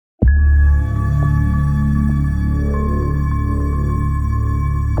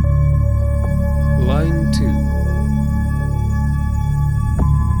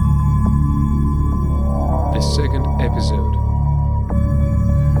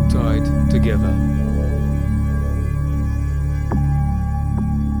together.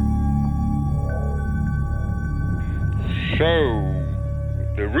 So,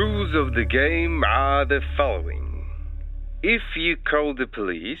 the rules of the game are the following. If you call the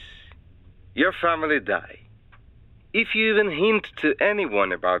police, your family die. If you even hint to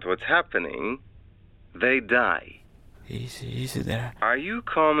anyone about what's happening, they die. Easy there. Are you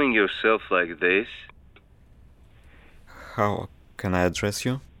calming yourself like this? How can I address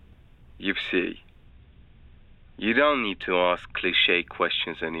you? Evsey, you don't need to ask cliché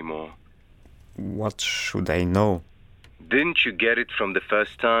questions anymore. What should I know? Didn't you get it from the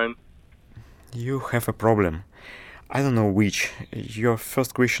first time? You have a problem. I don't know which. Your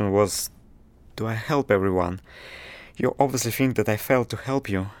first question was, do I help everyone? You obviously think that I failed to help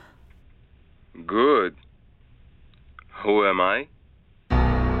you. Good. Who am I?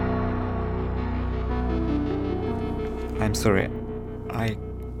 I'm sorry. I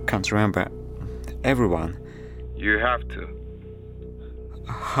can't remember. Everyone. You have to.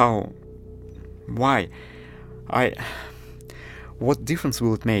 How? Why? What difference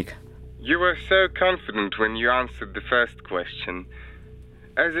will it make? You were so confident when you answered the first question.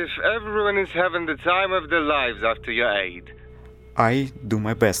 As if everyone is having the time of their lives after your aid. I do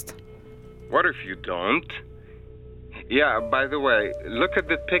my best. What if you don't? Yeah, by the way, look at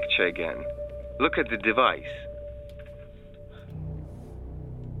the picture again. Look at the device.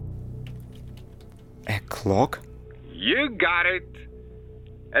 A clock? You got it!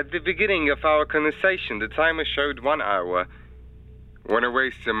 At the beginning of our conversation, the timer showed 1 hour. Wanna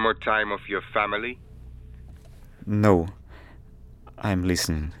waste some more time of your family? No. I'm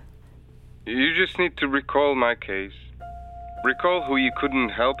listening. You just need to recall my case. Recall who you couldn't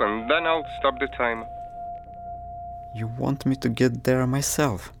help, and then I'll stop the timer. You want me to get there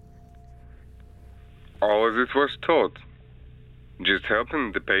myself? All as it was taught. Just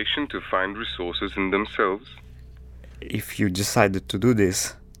helping the patient to find resources in themselves. If you decided to do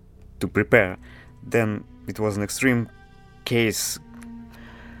this, to prepare, then it was an extreme case.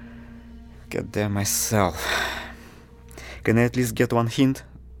 Get there myself. Can I at least get one hint?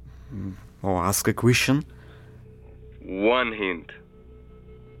 Or ask a question? One hint.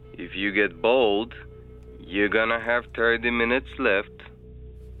 If you get bold, you're gonna have 30 minutes left.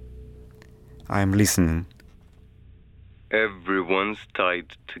 I'm listening. Everyone's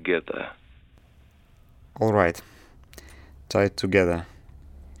tied together. All right. Tied together.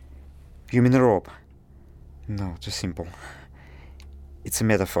 You mean a rope? No, too simple. It's a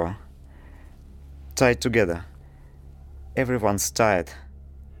metaphor. Tied together. Everyone's tied.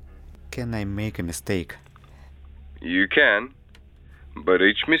 Can I make a mistake? You can, but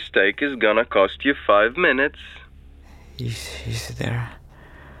each mistake is gonna cost you 5 minutes. Easy there.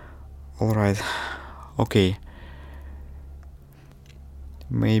 All right. Okay.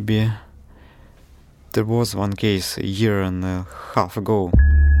 Maybe there was one case a year and a half ago.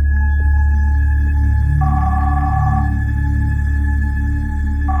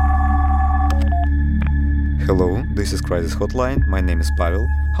 Hello, this is Crisis Hotline. My name is Pavel.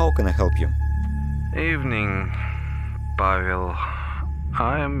 How can I help you? Evening, Pavel.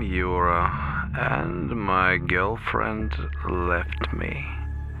 I am Yura, and my girlfriend left me.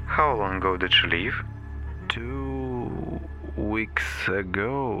 How long ago did she leave? 2 weeks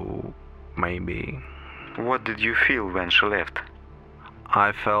ago, maybe. What did you feel when she left?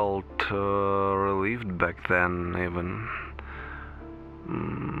 I felt relieved back then, even.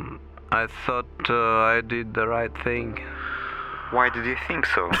 I thought I did the right thing. Why did you think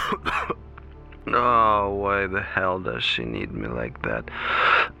so? Oh, why the hell does she need me like that?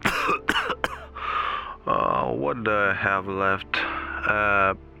 What do I have left?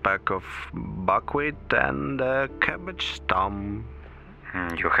 A pack of buckwheat and a cabbage stump.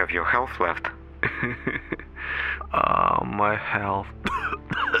 You have your health left. My health.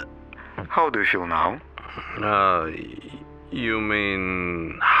 How do you feel now? You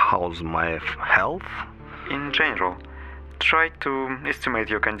mean how's my health? In general, try to estimate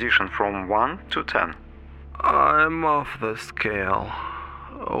your condition from 1 to 10. I'm off the scale.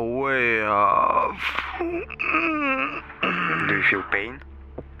 Way off. Do you feel pain?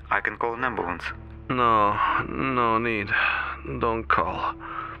 I can call an ambulance. No need. Don't call.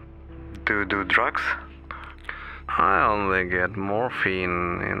 Do you do drugs? I only get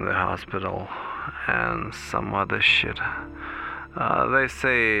morphine in the hospital and some other shit. They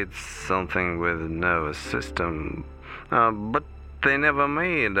say it's something with the nervous system, but they never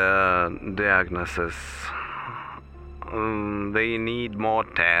made a diagnosis. They need more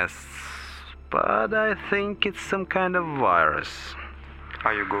tests, but I think it's some kind of virus.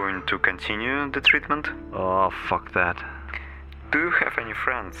 Are you going to continue the treatment? Oh, fuck that. Do you have any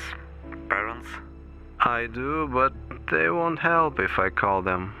friends? Parents? I do, but they won't help if I call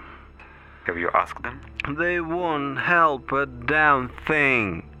them. Have you asked them? They won't help a damn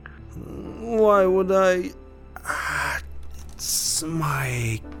thing. Why would I? It's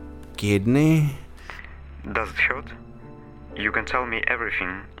my kidney. Does it hurt? You can tell me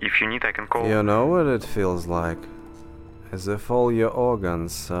everything. If you need, I can call... You know what it feels like? As if all your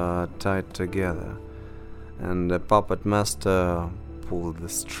organs are tied together and the puppet master pulled the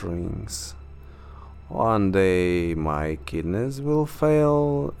strings. One day my kidneys will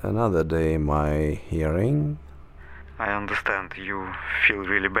fail, another day my hearing. I understand. You feel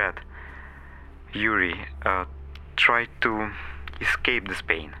really bad. Yuri, try to escape this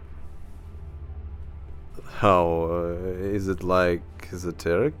pain. How? Is it like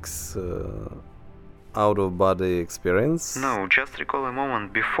esoterics? Out-of-body experience? No, just recall a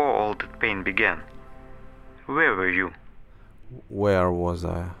moment before all that pain began. Where were you? Where was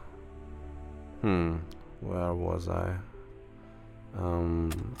I? Where was I?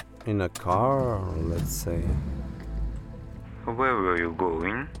 In a car, let's say. Where were you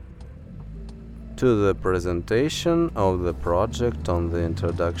going? To the presentation of the project on the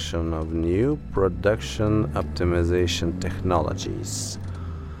introduction of new production optimization technologies.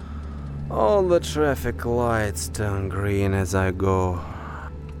 All the traffic lights turn green as I go.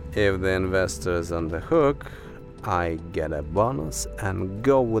 If the investor's on the hook, I get a bonus and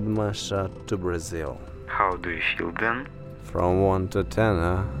go with my shot to Brazil. How do you feel then? From 1 to 10,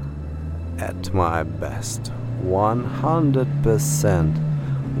 at my best. 100%.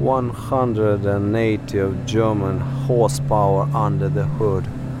 180 of German horsepower under the hood.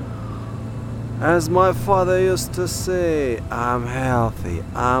 As my father used to say, I'm healthy,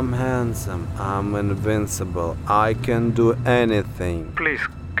 I'm handsome, I'm invincible, I can do anything. Please,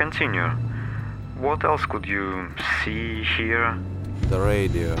 continue. What else could you see, hear? The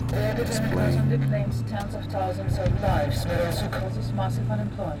radio is playing. Claims tens of thousands of lives, but also causes massive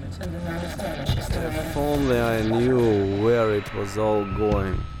unemployment and enormous damage. If only I knew where it was all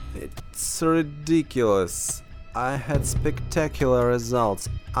going. It's ridiculous. I had spectacular results.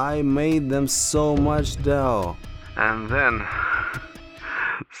 I made them so much dough. And then...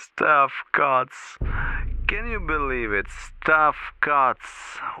 staff cuts. Can you believe it? Staff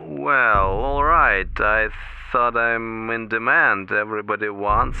cuts. Well, alright. I thought I'm in demand. Everybody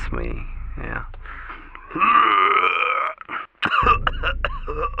wants me. Yeah.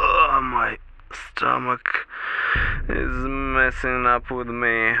 My stomach is messing up with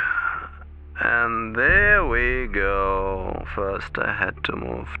me. And there we go. First I had to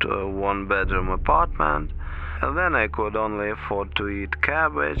move to a one-bedroom apartment, and then I could only afford to eat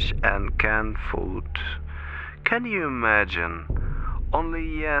cabbage and canned food. Can you imagine? Only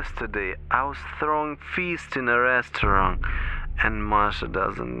yesterday I was throwing feast in a restaurant, and Masha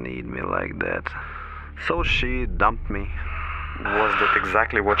doesn't need me like that. So she dumped me. Was that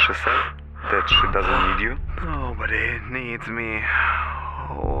exactly what she said? That she doesn't need you? Nobody needs me.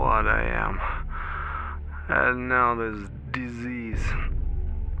 What I am. And now this disease.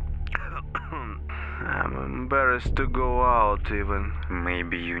 I'm embarrassed to go out even.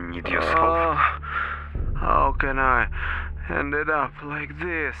 Maybe you need yourself. How can I end it up like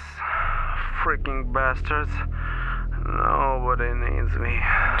this? Freaking bastards. Nobody needs me.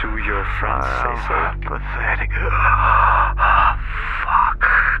 Do your friends say so? Pathetic. Fuck.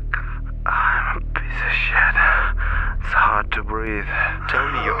 I'm a piece of shit. It's hard to breathe. Tell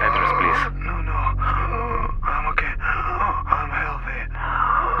me your address, please. No. I'm okay. I'm healthy.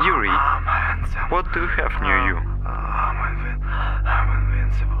 Yuri, I'm handsome. what do you have near you? I'm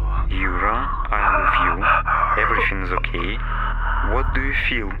invincible. Yura, I am with you. Everything is okay. What do you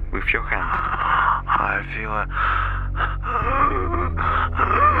feel with your hand? I feel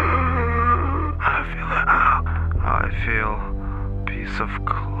a piece of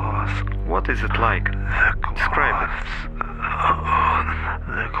cloth. What is it like? Describe it.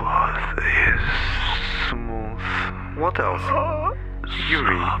 The cloth is smooth. What else?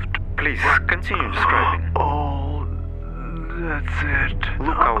 Yuri, Soft. please continue describing. Oh, that's it.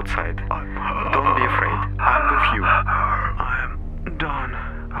 Look outside. Don't be afraid. I'm with you. I'm done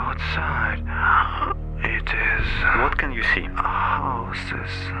outside. It is What can you see?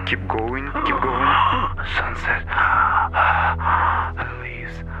 houses. Keep going, keep going. Sunset. The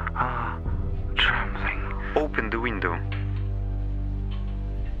leaves are trembling. Open the window.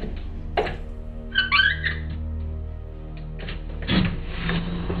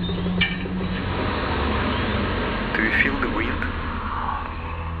 Do you feel the wind?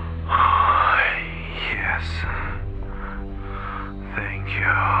 Yes. Thank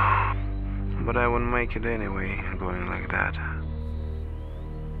you. But I wouldn't make it anyway, going like that.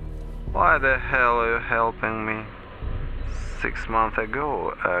 Why the hell are you helping me? 6 months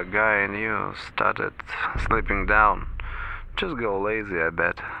ago, a guy I knew started slipping down. Just go lazy, I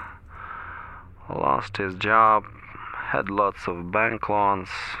bet. Lost his job, had lots of bank loans.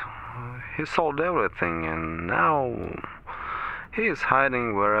 He sold everything and now he's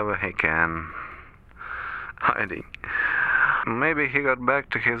hiding wherever he can. Hiding. Maybe he got back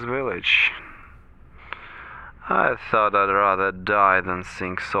to his village. I thought I'd rather die than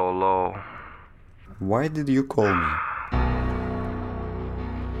sink so low. Why did you call me?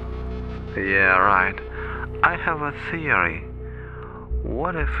 Yeah, right. I have a theory.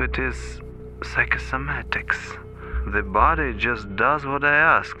 What if it is psychosomatics? The body just does what I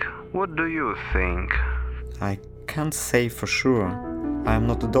ask. What do you think? I can't say for sure. I am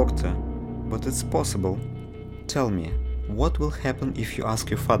not a doctor, but it's possible. Tell me, what will happen if you ask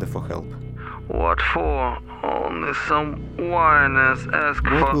your father for help? What for? Only some whiners ask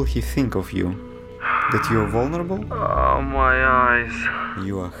for... What will he think of you? That you are vulnerable? Oh, my eyes.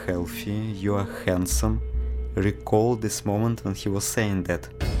 You are healthy, you are handsome. Recall this moment when he was saying that.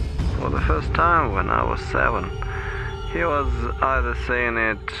 For the first time when I was 7, he was either saying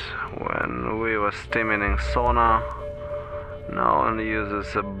it when we were steaming in sauna. No one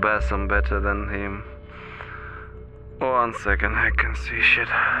uses a bathroom better than him. 1 second, I can see shit.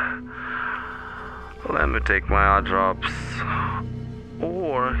 Let me take my eye drops.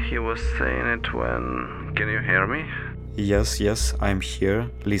 Or he was saying it when... Can you hear me? Yes, I'm here,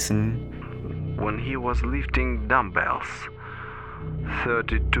 listening. When he was lifting dumbbells.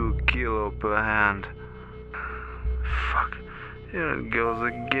 32 kilo per hand. Fuck. Here it goes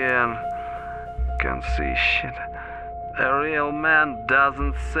again. Can't see shit. A real man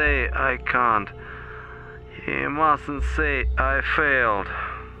doesn't say I can't. He mustn't say I failed.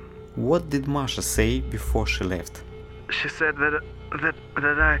 What did Masha say before she left? She said that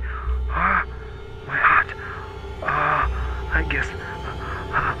I... my heart... I guess...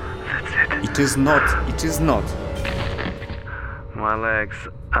 that's it. It is not. My legs,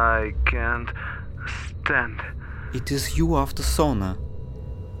 I can't stand. It is you after sauna.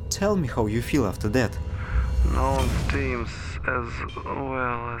 Tell me how you feel after that. No one steams as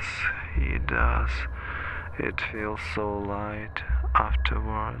well as he does. It feels so light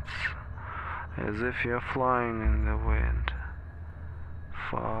afterwards, as if you're flying in the wind.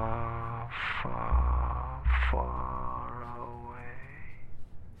 Far, far, far away.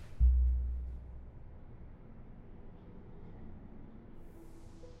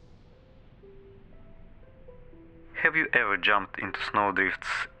 Have you ever jumped into snowdrifts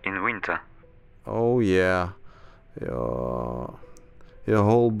in winter? Oh yeah, your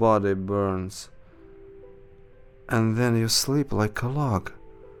whole body burns. And then you sleep like a log.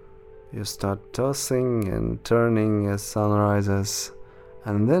 You start tossing and turning as sun rises.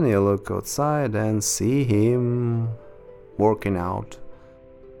 And then you look outside and see him working out.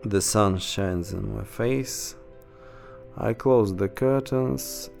 The sun shines in my face. I close the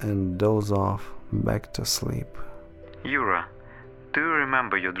curtains and doze off back to sleep. Yura, do you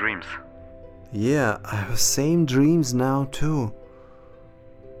remember your dreams? Yeah, I have same dreams now too.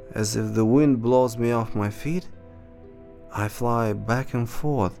 As if the wind blows me off my feet, I fly back and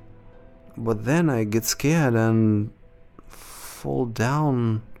forth. But then I get scared and fall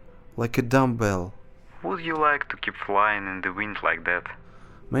down like a dumbbell. Would you like to keep flying in the wind like that?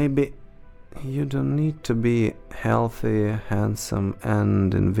 Maybe you don't need to be healthy, handsome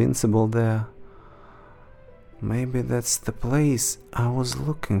and invincible there. Maybe that's the place I was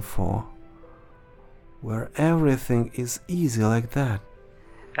looking for, where everything is easy like that.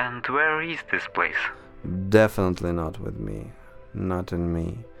 And where is this place? Definitely not with me. Not in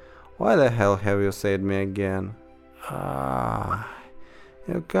me. Why the hell have you said me again?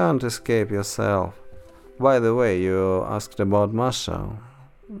 You can't escape yourself. By the way, you asked about Masha.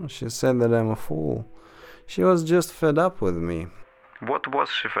 She said that I'm a fool. She was just fed up with me. What was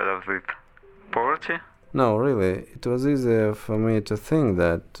she fed up with? Poverty? No, really, it was easier for me to think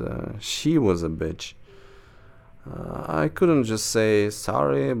that she was a bitch. I couldn't just say,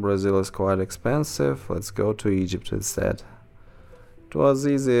 sorry, Brazil is quite expensive, let's go to Egypt instead. It was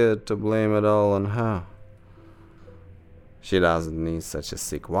easier to blame it all on her. She doesn't need such a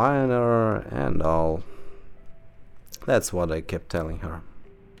sick whiner and all. That's what I kept telling her.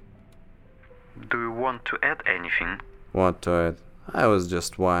 Do you want to add anything? What to it? I was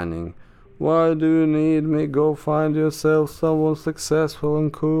just whining. Why do you need me? Go find yourself someone successful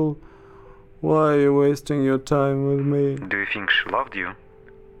and cool. Why are you wasting your time with me? Do you think she loved you?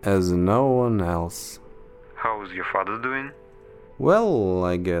 As no one else. How's your father doing? Well,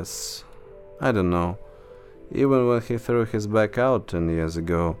 I guess. I don't know. Even when he threw his back out 10 years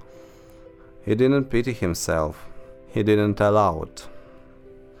ago, He didn't pity himself. He didn't allow it.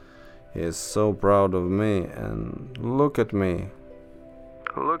 He is so proud of me, and look at me.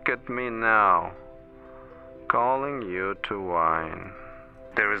 Look at me now, calling you to wine.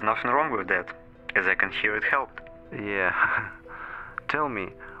 There is nothing wrong with that, as I can hear it helped. Yeah. Tell me,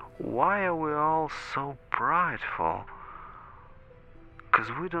 why are we all so prideful? 'Cause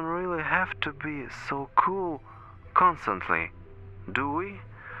we don't really have to be so cool constantly, do we?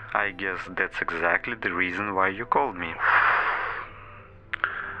 I guess that's exactly the reason why you called me.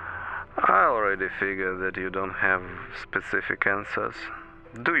 I already figured that you don't have specific answers.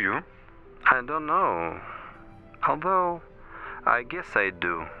 Do you? I don't know. Although, I guess I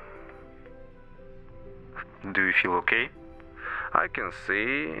do. Do you feel okay? I can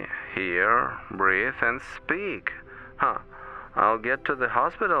see, hear, breathe, and speak. I'll get to the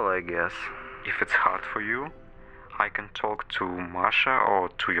hospital, I guess. If it's hard for you, I can talk to Masha or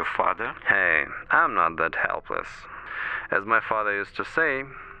to your father. Hey, I'm not that helpless. As my father used to say,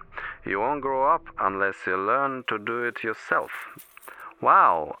 you won't grow up unless you learn to do it yourself.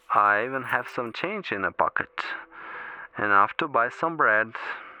 Wow, I even have some change in a pocket. Enough to buy some bread.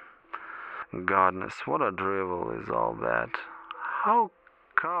 Goodness, what a drivel is all that. How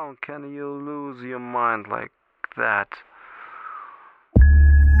come can you lose your mind like that?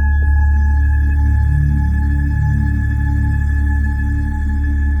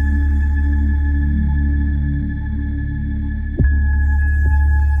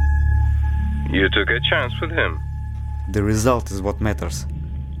 You took a chance with him. The result is what matters.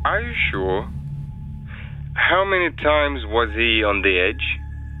 Are you sure? How many times was he on the edge?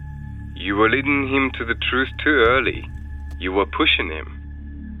 You were leading him to the truth too early. You were pushing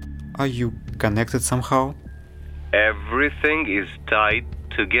him. Are you connected somehow? Everything is tied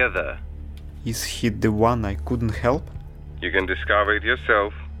together. Is he the one I couldn't help? You can discover it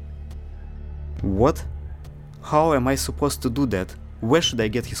yourself. What? How am I supposed to do that? Where should I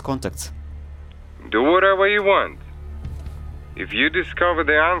get his contacts? Do whatever you want. If you discover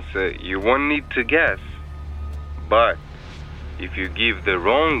the answer, you won't need to guess. But if you give the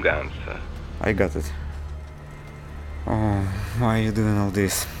wrong answer... I got it. Oh, why are you doing all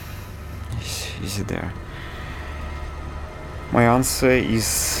this? Easy there. My answer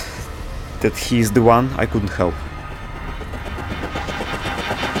is that he is the one I couldn't help.